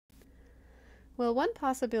Well, one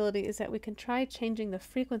possibility is that we can try changing the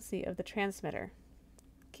frequency of the transmitter.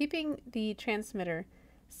 Keeping the transmitter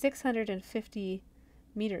 650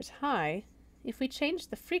 meters high, if we change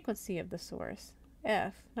the frequency of the source,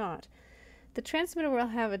 F naught, the transmitter will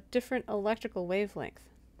have a different electrical wavelength,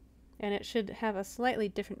 and it should have a slightly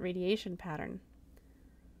different radiation pattern.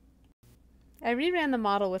 I reran the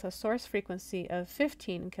model with a source frequency of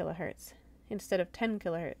 15 kilohertz instead of 10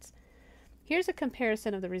 kilohertz. Here's a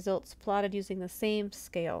comparison of the results plotted using the same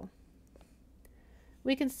scale.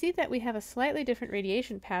 We can see that we have a slightly different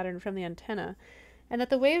radiation pattern from the antenna, and that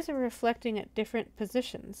the waves are reflecting at different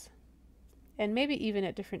positions, and maybe even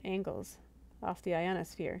at different angles off the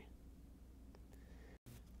ionosphere.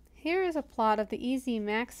 Here is a plot of the EZ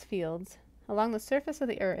max fields along the surface of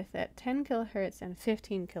the Earth at 10 kilohertz and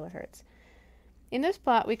 15 kilohertz. In this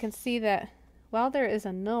plot we can see that while there is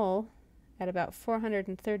a null at about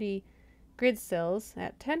 430 grid cells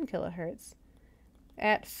at 10 kilohertz,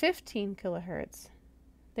 at 15 kilohertz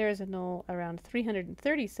there is a null around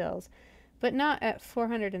 330 cells, but not at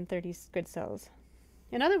 430 grid cells.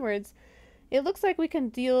 In other words, it looks like we can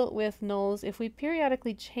deal with nulls if we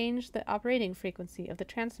periodically change the operating frequency of the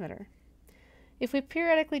transmitter. If we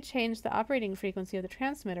periodically change the operating frequency of the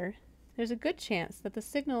transmitter, there's a good chance that the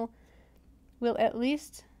signal will at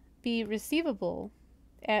least be receivable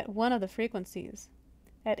at one of the frequencies,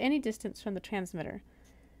 at any distance from the transmitter,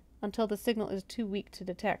 until the signal is too weak to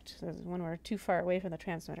detect, when we're too far away from the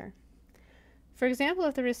transmitter. For example,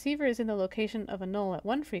 if the receiver is in the location of a null at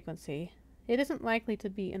one frequency, it isn't likely to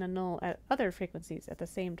be in a null at other frequencies at the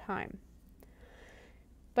same time.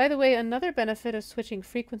 By the way, another benefit of switching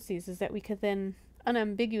frequencies is that we can then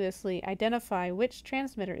unambiguously identify which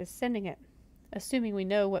transmitter is sending it, assuming we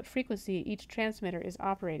know what frequency each transmitter is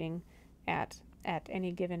operating at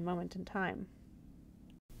any given moment in time.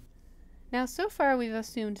 Now, so far we've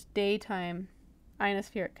assumed daytime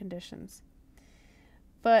ionospheric conditions.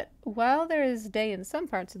 But while there is day in some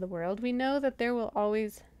parts of the world, we know that there will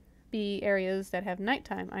always be areas that have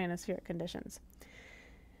nighttime ionospheric conditions.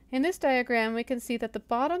 In this diagram, we can see that the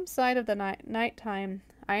bottom side of the nighttime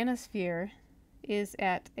ionosphere is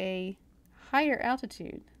at a higher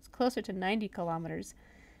altitude, it's closer to 90 kilometers,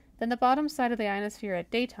 than the bottom side of the ionosphere at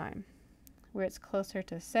daytime, where it's closer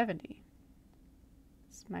to 70.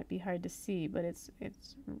 This might be hard to see, but it's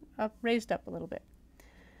raised up a little bit.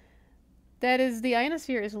 That is, the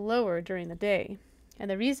ionosphere is lower during the day,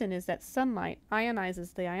 and the reason is that sunlight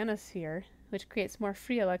ionizes the ionosphere, which creates more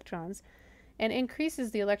free electrons, and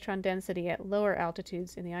increases the electron density at lower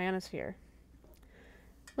altitudes in the ionosphere.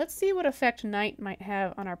 Let's see what effect night might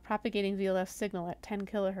have on our propagating VLF signal at 10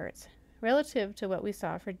 kilohertz, relative to what we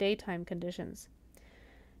saw for daytime conditions.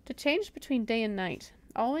 To change between day and night,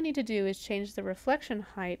 all we need to do is change the reflection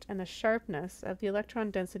height and the sharpness of the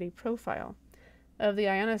electron density profile of the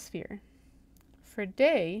ionosphere. For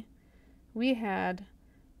day, we had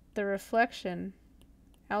the reflection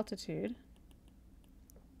altitude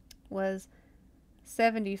was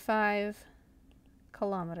 75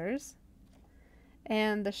 kilometers,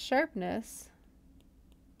 and the sharpness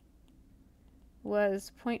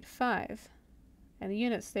was 0.5, and the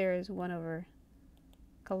units there is 1 over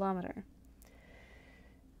kilometer.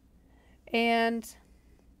 And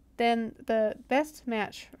then the best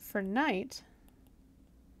match for night,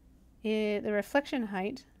 the reflection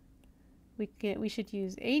height, we should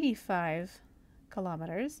use 85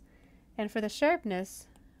 kilometers, and for the sharpness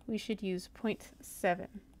we should use 0.7,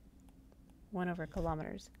 1 over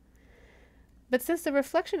kilometers. But since the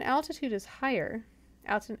reflection altitude is higher,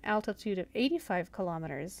 at an altitude of 85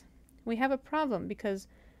 kilometers, we have a problem because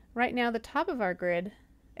right now the top of our grid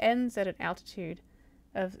ends at an altitude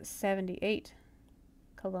of 78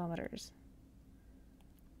 kilometers.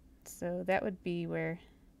 So that would be where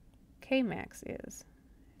K max is.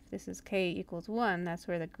 If this is K equals 1, that's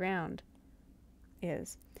where the ground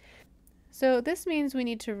is. So this means we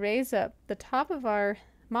need to raise up the top of our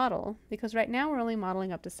model, because right now we're only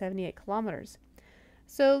modeling up to 78 kilometers.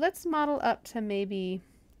 So let's model up to maybe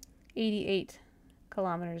 88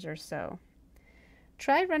 kilometers or so.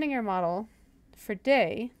 Try running your model for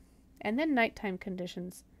day and then nighttime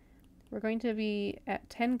conditions. We're going to be at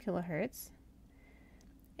 10 kilohertz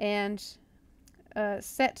and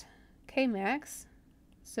set K max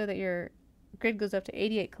so that your grid goes up to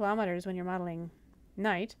 88 kilometers when you're modeling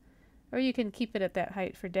night, or you can keep it at that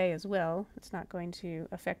height for day as well. It's not going to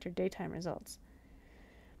affect your daytime results.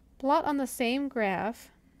 Plot on the same graph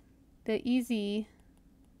the EZ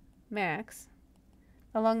max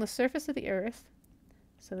along the surface of the Earth,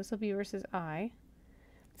 so this will be versus I,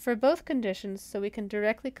 for both conditions so we can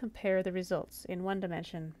directly compare the results in one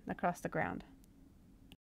dimension across the ground.